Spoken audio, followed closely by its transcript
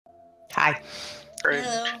Hi. Great.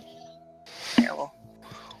 Hello. Hello.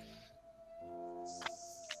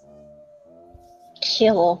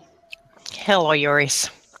 Hello. Hello, Yoris.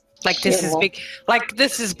 Like this is Hello. big. Like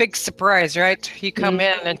this is big surprise, right? You come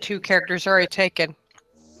in and 2 characters already taken.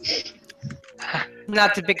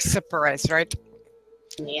 Not the big surprise, right?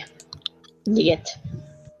 Yeah. Yet.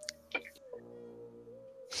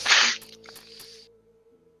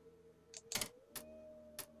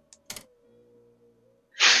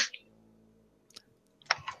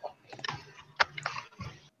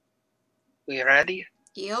 We ready?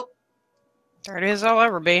 Yep. There it is. I'll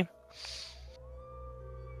ever be.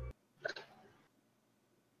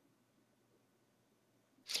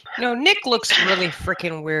 No, Nick looks really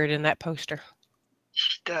freaking weird in that poster. He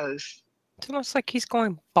does. It's almost like he's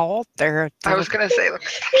going bald there. I was gonna say,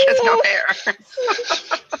 looks like he has no hair.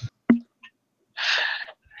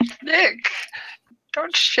 Nick,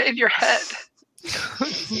 don't shave your head.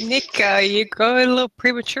 Nick, you go a little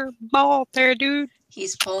premature bald there, dude.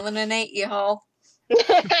 He's pulling an 8, y'all.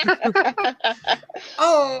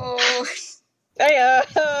 Oh! Hey,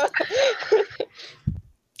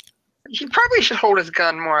 He probably should hold his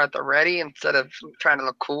gun more at the ready instead of trying to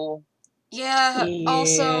look cool. Yeah,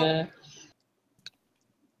 also...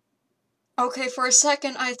 Okay, for a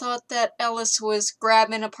second I thought that Ellis was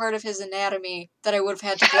grabbing a part of his anatomy that I would have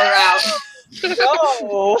had to blur out.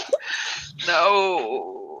 No!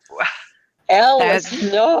 No. Alice,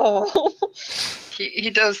 no! He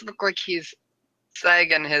does look like he's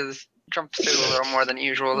sagging his jumpsuit a little more than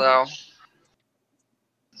usual, though.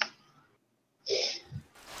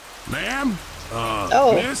 Ma'am?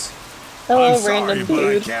 Oh. Miss? Hello, I'm sorry, random but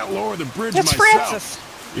I dude. can't lower the bridge It's myself. Francis.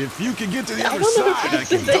 If you could get to the I other don't know side, who I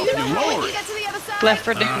can Francis help is. you lower it. Get to the other side. Left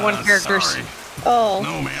for dead one characters. Sorry. Oh.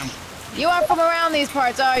 No, ma'am. You aren't from around these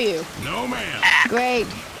parts, are you? No, ma'am. Great.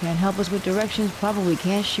 Can't help us with directions. Probably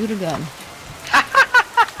can't shoot a gun.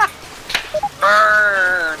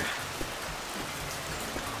 Burn!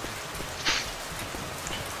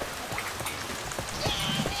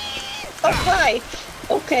 Oh, hi!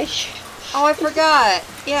 Okay. Oh, I forgot.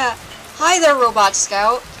 Yeah. Hi there, Robot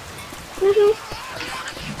Scout.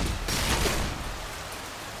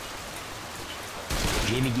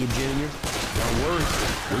 Jimmy Gibb Jr. Don't worry.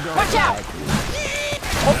 We're gonna Watch out!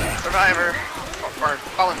 Survivor. Or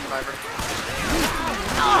fallen survivor.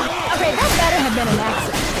 Okay, that better have been an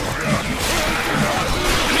accident.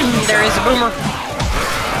 There is a boomer.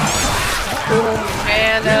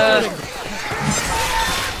 And,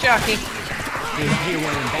 jockey.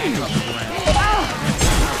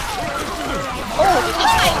 Oh,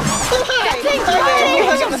 hi! Hi! You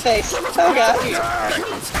hug in the face. Oh, God.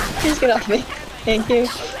 Please get off me. Thank you.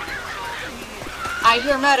 I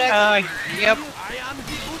hear medic. Yep.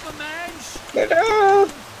 No!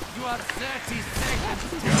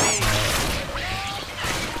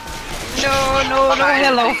 No,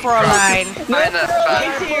 hello, Fräulein. Mine is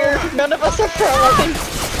fine. He's here. None of us are Fräulein.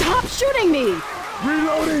 Stop shooting me!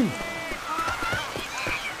 Reloading!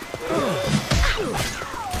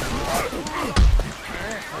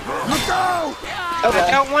 Look out! I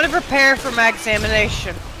Okay. don't want to prepare for my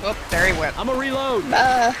examination. Oh, there he went. I'm a reload. Very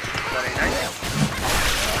nice.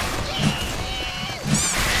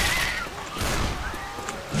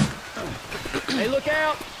 Hey, look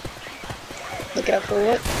out! Look out for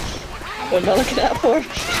what? What am I looking out for?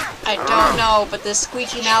 I don't know, but this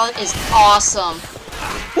squeaky mallet is awesome.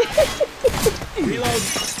 Reload.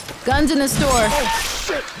 Guns in the store.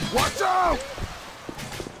 Shit! Watch out!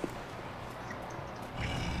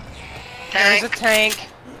 There's a tank.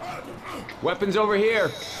 Weapons over here.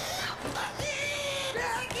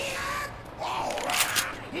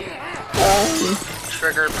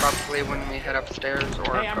 Trigger probably when we head upstairs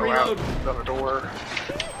or Hey, I'm go out reloading. the door.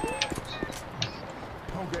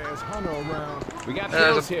 Punk ass hunter around. We got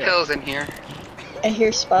There's pills here. pills in here. I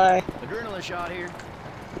hear spy. Adrenaline shot here.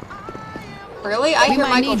 Really? I We hear might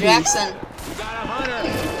Michael need Jackson. We got a hunter.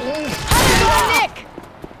 Nick!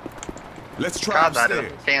 Let's try God, that is a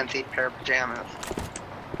upstairs. fancy pair of pajamas.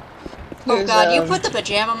 Oh There's, god, you put the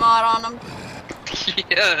pajama mod on him?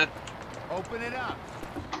 Yeah. Open it up.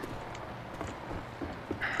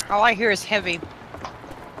 All I hear is heavy.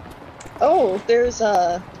 Oh, there's,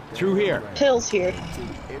 Through here. pills here.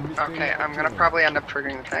 Okay, I'm gonna probably end up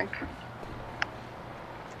triggering the tank.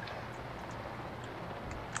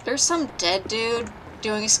 There's some dead dude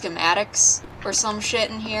doing schematics or some shit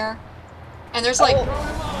in here. And there's like...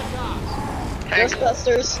 Oh, Tank.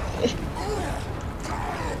 Ghostbusters.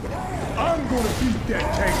 I'm gonna beat that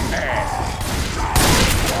tank ass.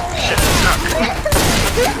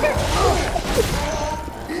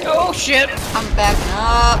 Oh shit! I'm backing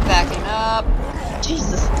up, backing up.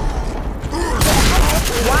 Jesus.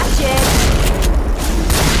 Watch it!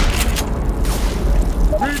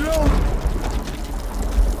 Reload!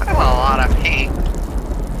 I'm a lot of pain.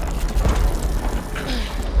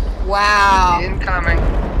 Wow. Incoming.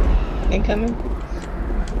 Incoming.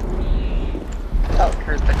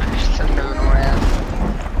 Here's the Crescendo Noise.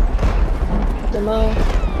 Demo.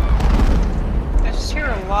 I just hear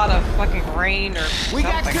a lot of fucking rain or We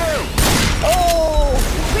got something. two! Oh!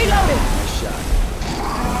 Reloading!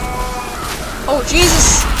 Oh,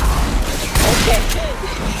 Jesus! Okay.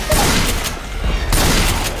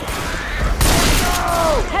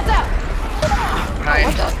 Heads up!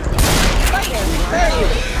 Nice. Right here. Where are you?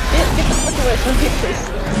 Get the fuck away from me, please.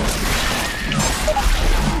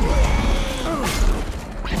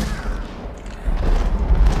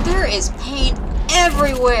 There is paint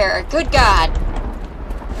everywhere. Good God.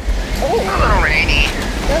 A little rainy.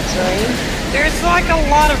 That's right. There's like a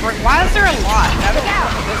lot of rain. Why is there a lot? I don't know.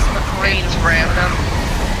 This much rain. It's random.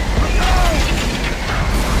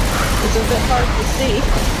 It's a bit hard to see.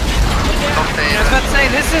 Okay, I was about to say,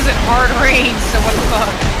 this isn't hard rain, so what the fuck?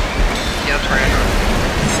 yeah, it's random.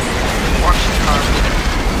 Watch the car.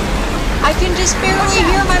 I can just barely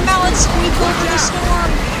hear my mallet squeak over the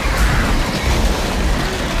storm.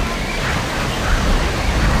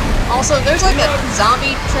 Also, there's like a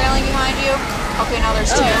zombie trailing behind you. Okay, now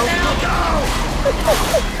there's two.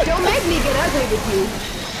 Don't make me get ugly with you.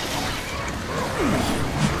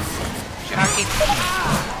 Jockey.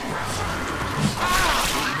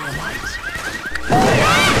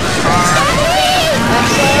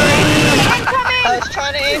 I was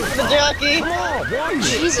trying to aim for the jockey.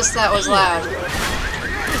 Jesus, that was loud.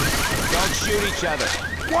 Don't shoot each other.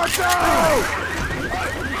 Watch out!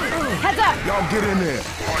 Heads up! Y'all get in there.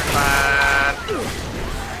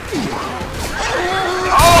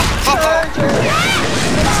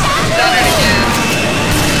 Done it again.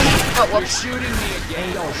 Oh, whoops. Shooting me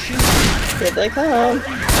again. Don't shoot. Here they come.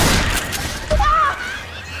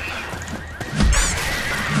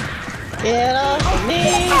 Get off of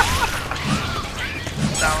me!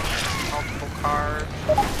 Down multiple cars.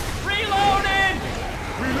 Reloading!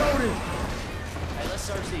 Reloading. Hey, let's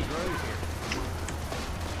search these roads here.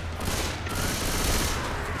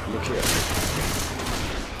 Look here.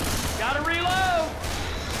 Gotta reload!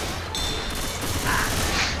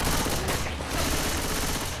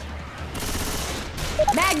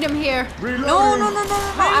 Magnum here. Reloading. No, no, no, no, no,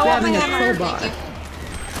 no. I want my Grabbing a hammer. crowbar. Thank you.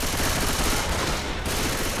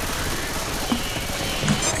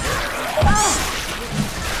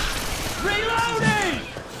 Reloading!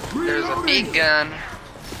 There's a big gun.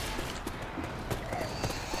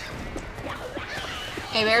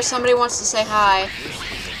 Hey, Bear, somebody wants to say hi.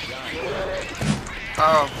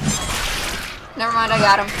 Oh, Never mind, I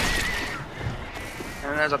got him.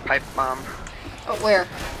 and there's a pipe bomb Oh, where?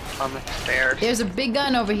 on the stairs. There's a big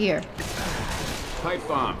gun over here. Pipe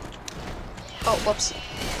bomb. Oh, whoops.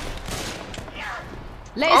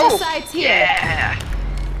 Laser sights here. Yeah!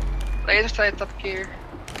 Laser sights up here.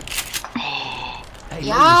 Hey,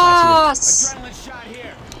 Yes! Adrenaline shot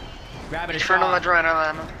here. Grabbing a Infernal shot.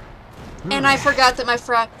 adrenaline. And I forgot that my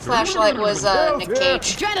flashlight was Nick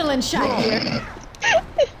Cage. Adrenaline shot here.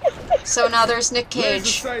 So now there's Nick Laser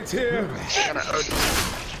Cage. sights here. Gonna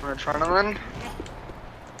adrenaline.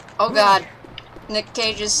 Oh God, Nick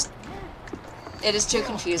Cage is. It is too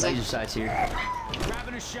confusing. Laser sights here.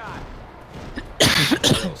 Grabbing a shot.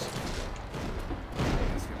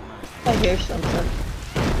 I hear something.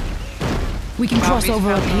 We can cross Zombies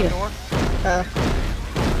over up pounding on the here. door. Uh,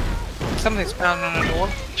 Something's pounding on the door.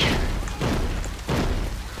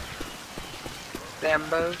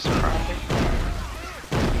 Zambos, probably.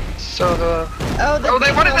 So the... oh,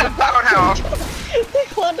 they wanted that powerhouse! They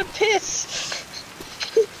want to piss.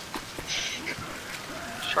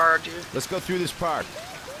 Charge you. Let's go through this park.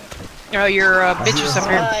 Oh, your bitch is up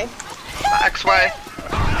here. Hi. X-Way.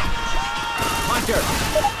 Hunter!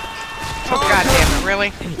 Oh, God damn it,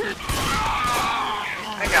 really?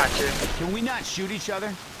 I got you. Can we not shoot each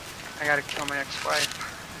other? I gotta kill my ex-wife.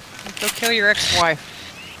 Go kill your ex-wife.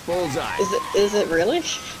 Bullseye. Is it really?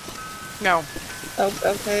 No. Oh,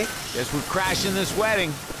 okay. Guess we're crashing this wedding.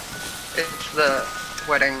 It's the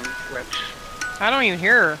wedding witch. I don't even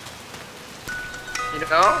hear her. You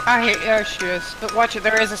know? I hate. Oh, she is. But watch it.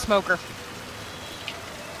 There is a smoker.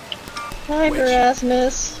 Hi,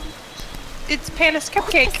 Erasmus. It's Panis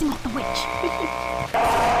Cupcake.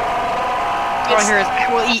 All I hear is, "I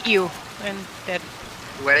will eat you," and dead.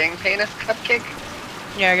 Wedding penis cupcake?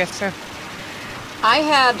 Yeah, I guess so. I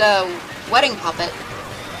had a wedding puppet.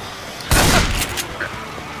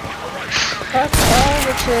 Fuck all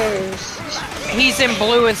the chairs. He's in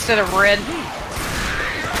blue instead of red.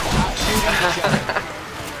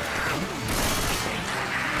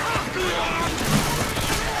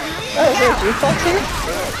 Oh, is there a jukebox here?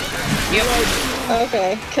 Yep.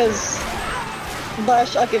 Okay, because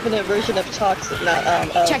Bioshock Infinite version of Toxic, not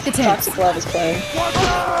of Check the tents. Toxic Love is playing.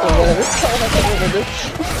 Or whatever it's called, I can't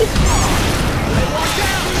remember.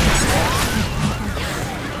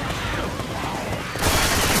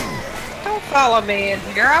 Don't follow me in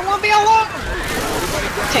here. I won't be alone.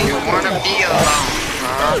 You wanna be alone,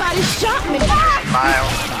 huh? Somebody shot me!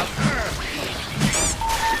 Miles.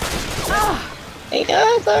 Hey,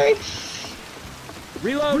 sorry.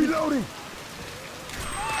 Reload. Reloading.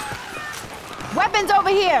 Weapons over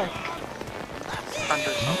here!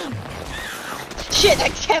 Shit, I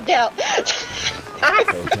tapped out.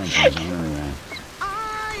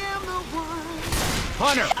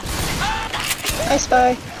 Hunter, I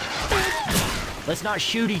spy. let's not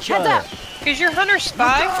shoot each Heads other. up! Is your hunter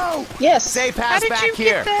spy? Yes. Safe How pass did back you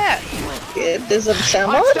here. get that? There's a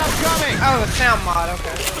sound Hot mod? stuff coming. Oh, the sound mod.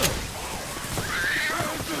 Okay.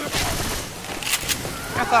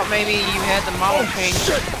 I thought maybe you had the model change.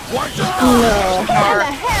 Watch out! No. Who the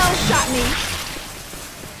hell shot me?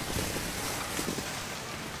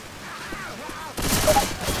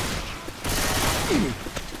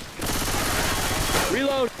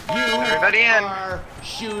 Reload. You Everybody in. are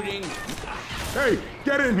shooting. Hey,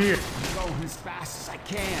 get in here! Go as fast as I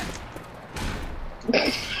can.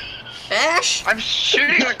 Bash? I'm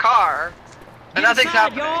shooting the car, and nothing's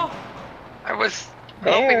Inside, happening. y'all. I was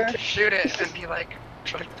There. hoping to shoot it and be like,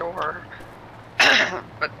 shut the door.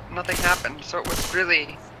 But nothing happened, so it was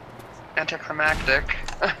really anticlimactic.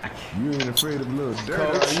 You ain't afraid of a little dirt,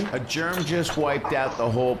 are Coach, you? a germ just wiped out the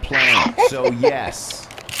whole planet. So yes.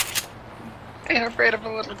 Ain't afraid of a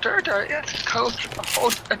little dirt, are you? Coach,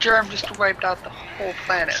 a germ just wiped out the whole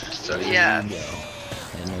planet, so yeah. He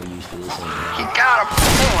got a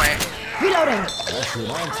point.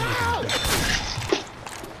 Reloading!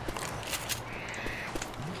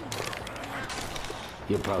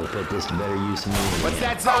 You'll probably put this to better use than me. What's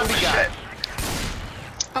that Oh zombie got? shit.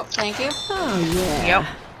 Oh, thank you. Oh, yeah. Yep.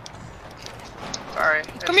 Sorry.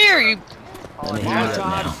 Come here, you. Let me hear that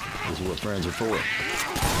now. This is what friends are for.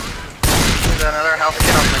 There's another health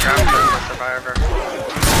kit on the ground for the survivor.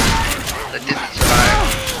 That didn't survive.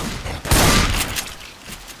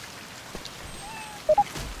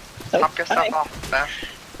 Top yourself off, Bash.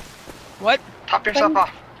 What? Top yourself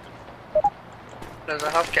off. There's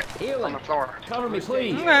a health kit on the floor. Cover me,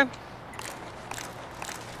 please. Okay.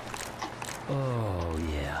 Oh,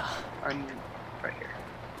 yeah. I'm right here.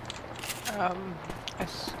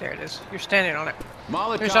 There it is. You're standing on it.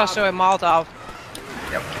 Molotov. There's also a Molotov.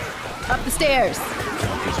 Yep. Up the stairs!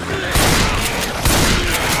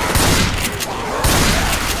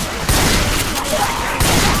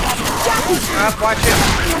 Watch it.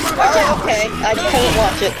 Oh, okay. I couldn't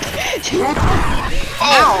watch it.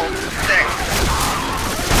 Oh! Dang.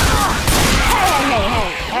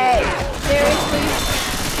 Hey! Seriously?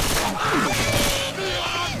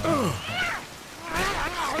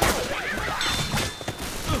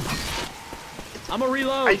 I'm a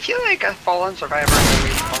reload. I feel like a fallen survivor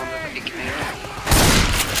always falls at the beginning.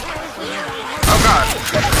 Oh god.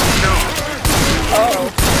 No.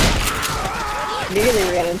 Oh. Nearly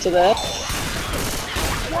ran into that.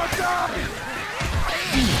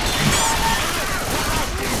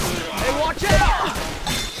 Hey, watch out!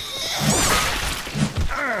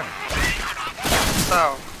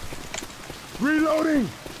 So, Reloading!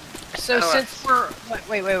 So Oh, since we're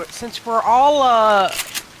wait, since we're all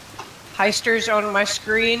heisters on my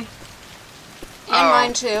screen, And Oh.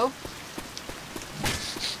 mine too.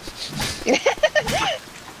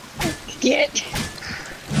 Get.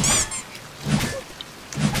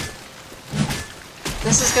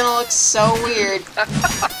 This is gonna look so weird.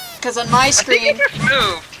 Because on my I think screen, it just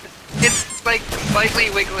moved. It's like slightly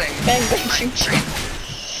wiggling. Bang, bang, shoot, shoot.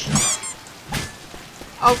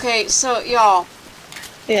 okay, so y'all,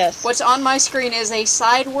 Yes. what's on my screen is a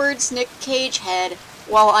sidewards Nick Cage head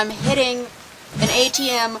while I'm hitting an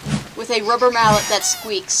ATM with a rubber mallet that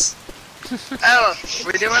squeaks. Alice,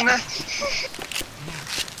 we doing this?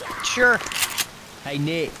 sure. Hey,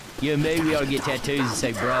 Nick, you and me, we ought to get tattoos and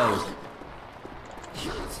say bros.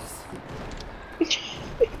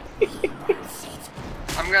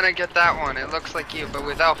 I'm gonna get that one. It looks like you, but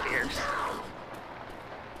without ears.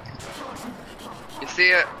 You see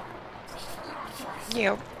it?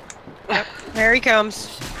 Yep. Yep. There he comes.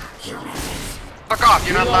 Fuck off,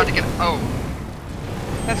 you're not allowed to get. Oh.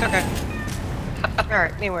 That's okay. All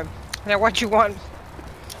right. Anyway, now what you want?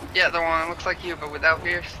 Yeah, the one that looks like you, but without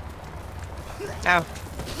ears. Oh.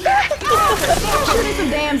 Shooting some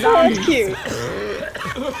damn Oh, zombies! that's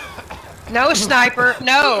cute. No sniper.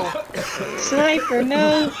 No. Sniper,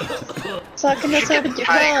 no. sucking us out of your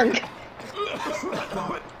tongue.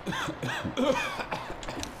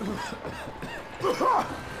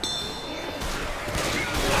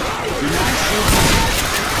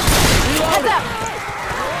 Heads up!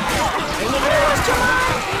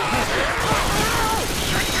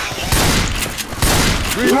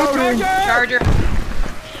 Reloading! Charger!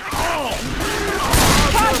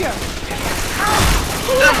 Charger!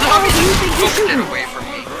 The zombie just booked it away from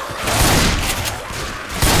me.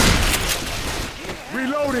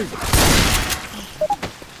 Reloading!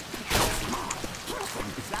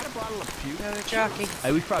 Another jockey.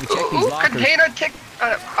 Hey, we should probably check these Ooh, lockers. container tick.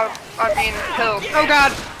 Pills. Oh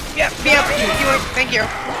god! Yep, thank you.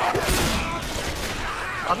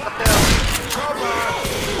 On the pill.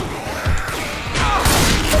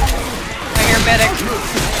 I hear medic.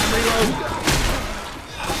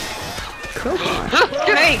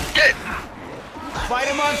 Hey! Get Fight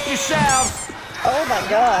amongst yourselves. Oh my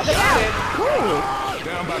gosh.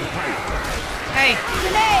 Down by the pipe. Hey!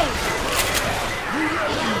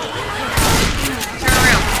 Turn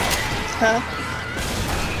around. Huh?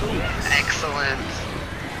 excellent.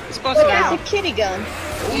 It's supposed to It's go. a kitty gun.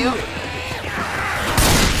 Yep.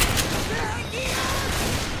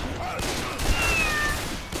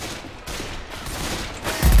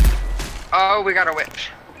 Oh, we got a witch.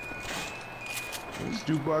 This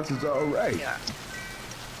jukebox is alright. Yeah.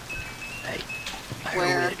 Hey. I Where?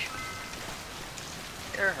 hear a witch.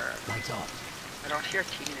 Hear her. Lights off. I don't hear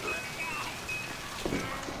Tina.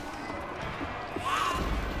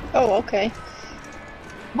 Oh, okay.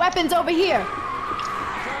 Weapons over here!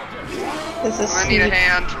 This is I need a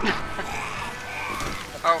hand.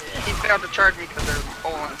 Oh, he failed to charge me because there's a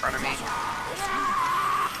hole in front of me.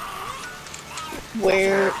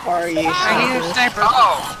 Where are you? I need a sniper.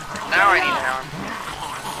 Oh! Now I need a hand.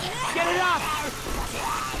 Get it up!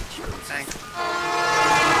 Thanks.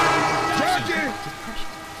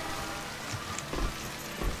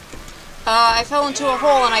 I fell into a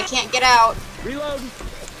hole and I can't get out. Reload!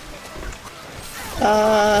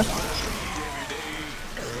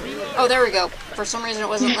 Oh, there we go. For some reason it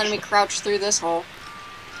wasn't letting me crouch through this hole.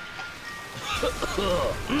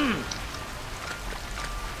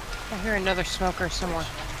 I hear another smoker somewhere.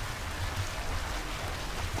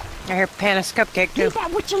 I hear Panis Cupcake too. Leave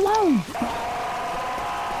that witch alone!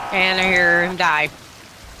 And I hear him die.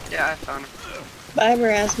 Yeah, I found him. Bye,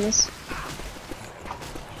 Erasmus.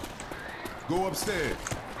 Go upstairs.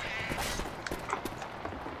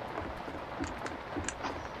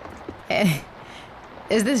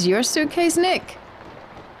 Is this your suitcase, Nick?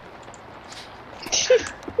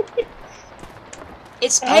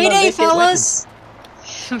 It's I don't know, payday, Vic, it fellas!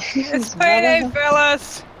 It's payday,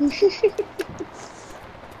 fellas!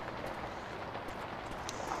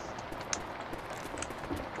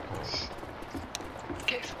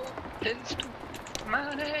 Case full pins to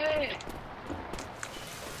money.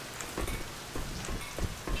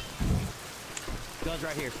 Guns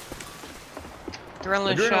right here.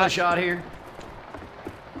 Adrenaline Adrenaline shot. shot here.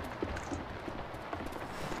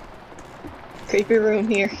 Creepy room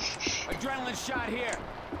here. Adrenaline shot here.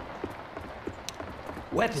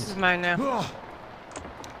 This Weapons. is mine now. Ugh.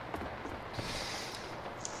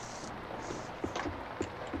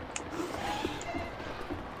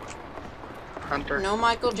 Hunter. No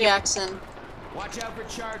Michael Jackson. Watch out for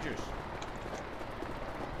chargers.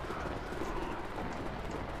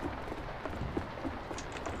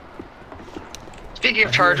 Speaking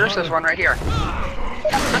of chargers, there's one right here.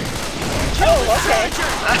 Oh, okay.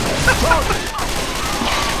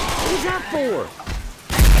 Who's that for?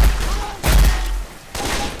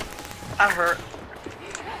 That hurt.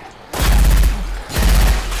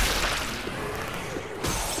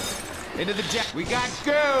 Into the jack. We got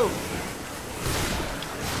go.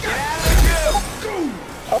 Get out of the go.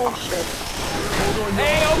 Oh, shit.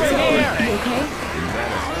 Hey, over here! You okay?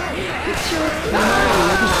 It's your...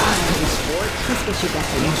 Let's get you back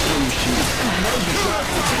in.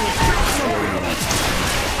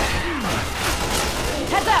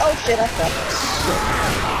 Heads up! Oh, shit, I fell.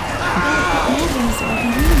 Moving so I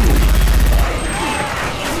can hear you.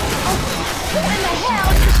 Oh, what in the hell?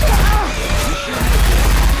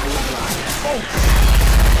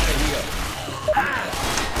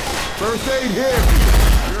 First aid here.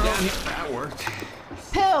 That worked.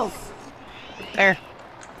 Pills! There.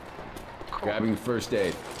 Grabbing first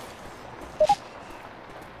aid.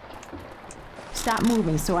 Stop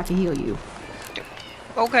moving so I can heal you.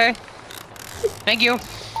 Okay. Thank you.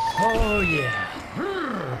 Oh, yeah.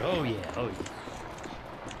 Oh, yeah. Oh, yeah.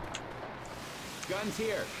 Guns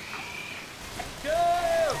here. Get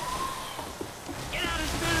out of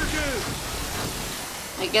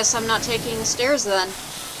the I guess I'm not taking the stairs then.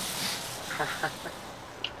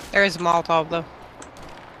 There is a Molotov though.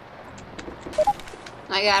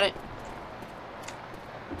 I got it.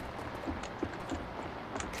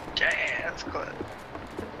 Jazz club.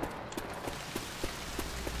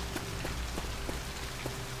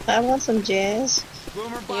 I want some jazz.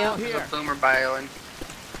 Boomer Yep. There's a boomer bioing.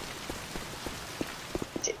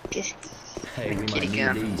 Hey, we might Kitty need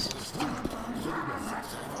cat. these.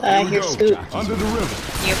 Here we Here's go. Scoot. Under the river.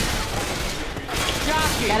 Yep.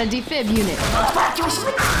 Got a defib unit.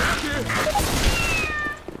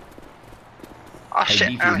 Oh shit,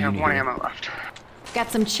 need I only you have to one do. ammo left.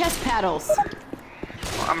 Got some chest paddles.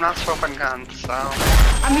 Well, I'm not swapping guns, so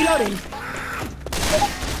I'm reloading.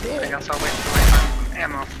 I guess I'll wait till I find some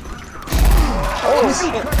ammo.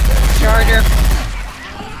 Charger.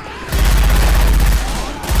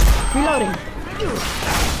 Reloading.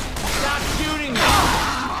 Stop shooting me!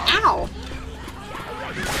 Ow!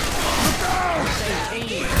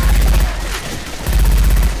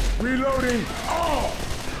 Reloading.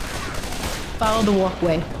 Follow the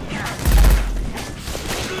walkway.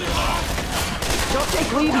 Don't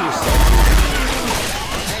take leave of yourself.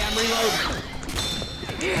 Hey, I'm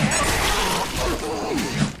reloading.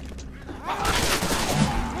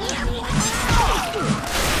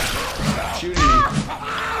 Stop shooting me.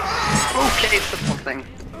 Okay, simple thing.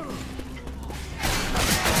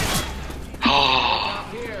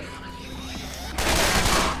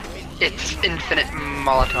 It's infinite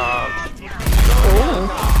Molotov.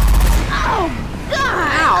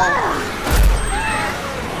 Ow!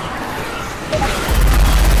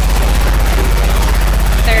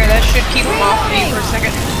 There, that should keep them off me for a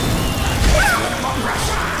second.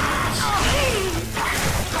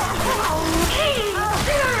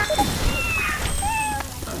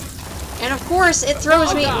 And of course, it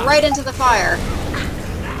throws me right into the fire.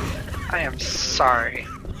 I am sorry.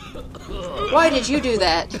 Why did you do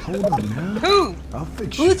that? Who? I'll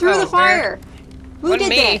fix Who you. threw Oh, the fire? Who Wasn't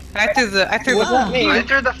did me. that? I threw the. It was not me. I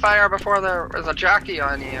threw the fire before there was a jockey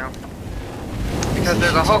on you. Because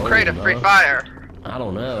there's a whole crate of free fire. I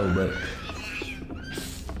don't know, but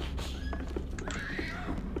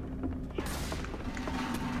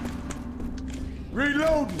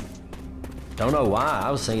Reloading. don't know why.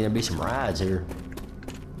 I was thinking there'd be some rides here.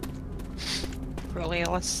 Really,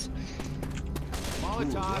 Ellis?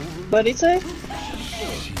 What'd he say?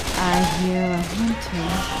 I hear a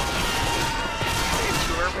hunter.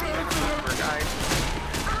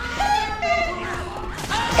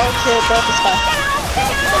 Oh shit, that was fine.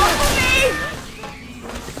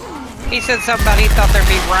 He said somebody thought there'd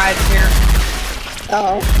be rides here.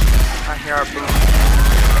 Oh. I hear a boom.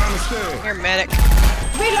 Understand. Here, medic.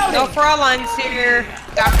 No Fraulein's here.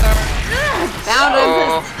 Doctor. Found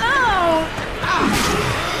him. Oh.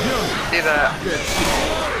 See that?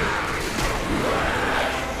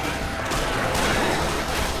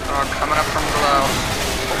 Oh, coming up from below.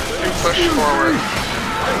 Push forward.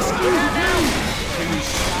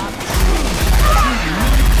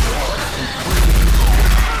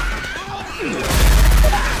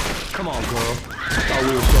 Come on, girl. I thought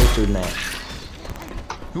we were closer than that.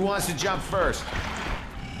 Who wants to jump first?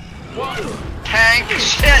 Tank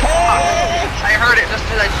shit! I heard it just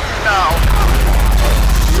as I fell.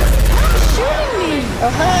 Oh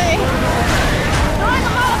hi.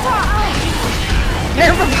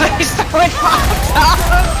 Everybody's throwing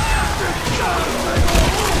Molotovs.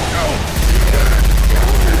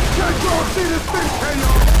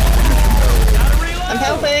 I'm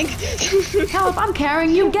helping. Help, I'm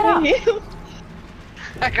carrying you. Get up. You.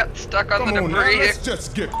 I got stuck on Come the on now, debris. let's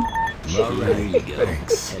just get. Well, there you go.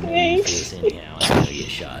 Thanks. Had to be this anyhow. I gotta get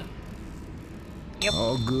shot. Yep.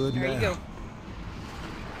 All good There now. you go.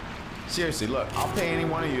 Seriously, look, I'll pay any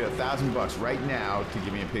one of you $1,000 right now to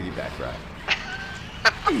give me a piggyback ride.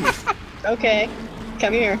 Okay.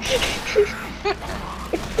 Come here.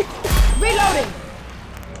 Reloading.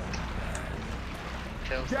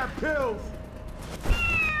 Got pills.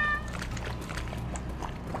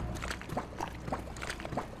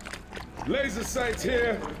 Laser sights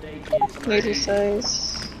here. Laser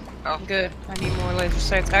size. Oh, Good. I need more laser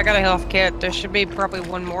sights. I got a health kit. There should be probably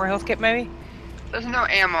one more health kit, maybe. there's no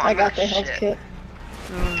ammo on I got that the health shit. kit.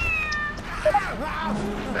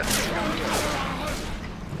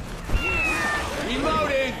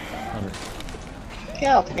 Reloading!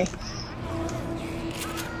 Help me.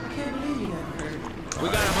 We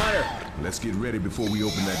got a hunter. Let's get ready before we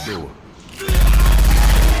open that door.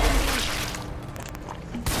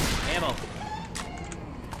 Ammo.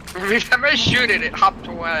 Every time I shoot it, it hopped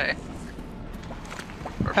away.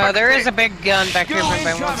 There is a big gun back here if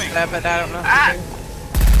anybody wants that, but I don't know. Ah!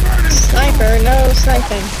 Sniper, no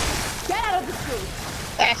sniping. Get out of the school.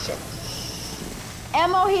 Ah shit.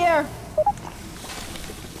 Ammo here.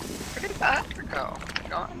 Where did that go?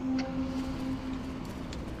 Gone.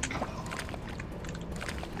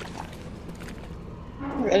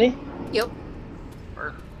 Ready? Yep.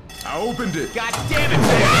 Or I opened it. God damn it,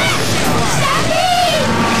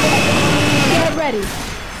 Get ready.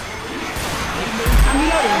 I'm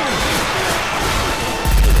reloading.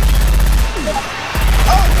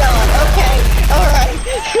 Oh god, okay. Alright.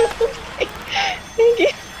 Thank you.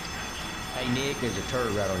 Hey, Nick, there's a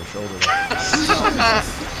turd right on your shoulder. thanks,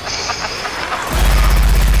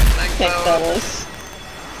 Thanks, fellas. fellas.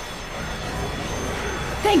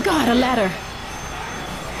 Thank God, a ladder.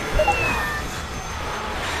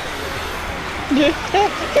 Get on the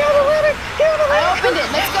ladder! Get on the I ladder! opened it.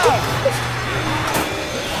 Let's go.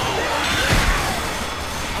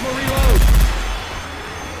 I'm gonna reload.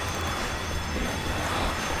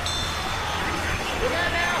 Look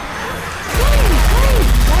out now.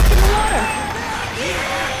 Back in the water.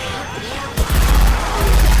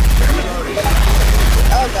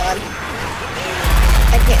 Oh god.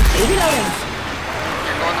 I can't see. Reloading.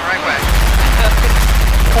 You're going the right way.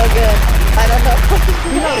 Oh good. I don't know.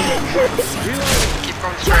 Keep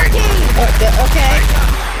going straight. Oh, okay.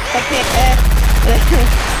 Okay.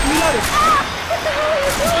 Reloading.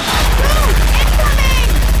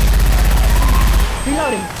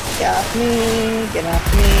 Reloading. Get off me. Get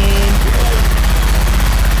off me.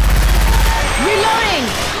 Reloading.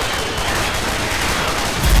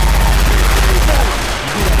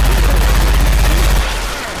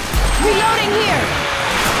 Reloading here.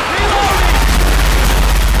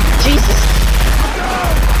 Jesus.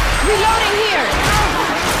 Reloading here.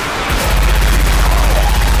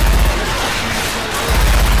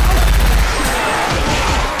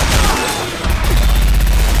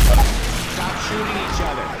 Stop shooting each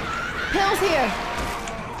other. Pills here.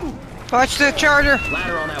 Watch the charger.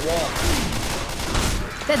 Ladder on that wall.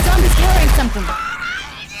 That zombie's carrying something.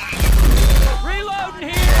 Reloading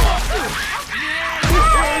here.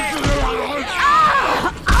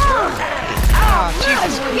 Oh,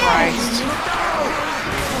 Jesus Christ.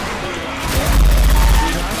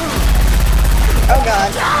 Oh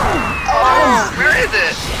god. Oh, where is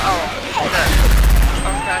it? Oh, there.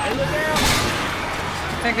 Okay.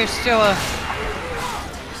 I think there's still a...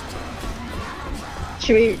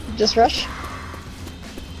 Should we just rush?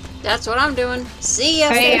 That's what I'm doing. See ya.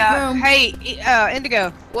 Hey, room. hey,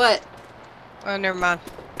 Indigo. What? Oh, never mind.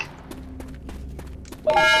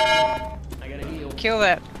 I gotta heal. Kill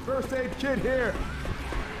that. First aid kit here.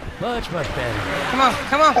 Much better. Come on,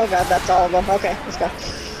 come on. Oh god, that's all of them. Okay, let's go.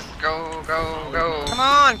 Go, go, go. Come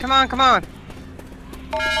on, come on, come on.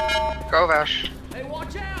 Go, Vash. Hey,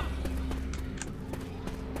 watch out!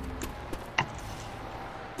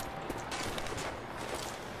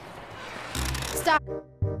 Stop.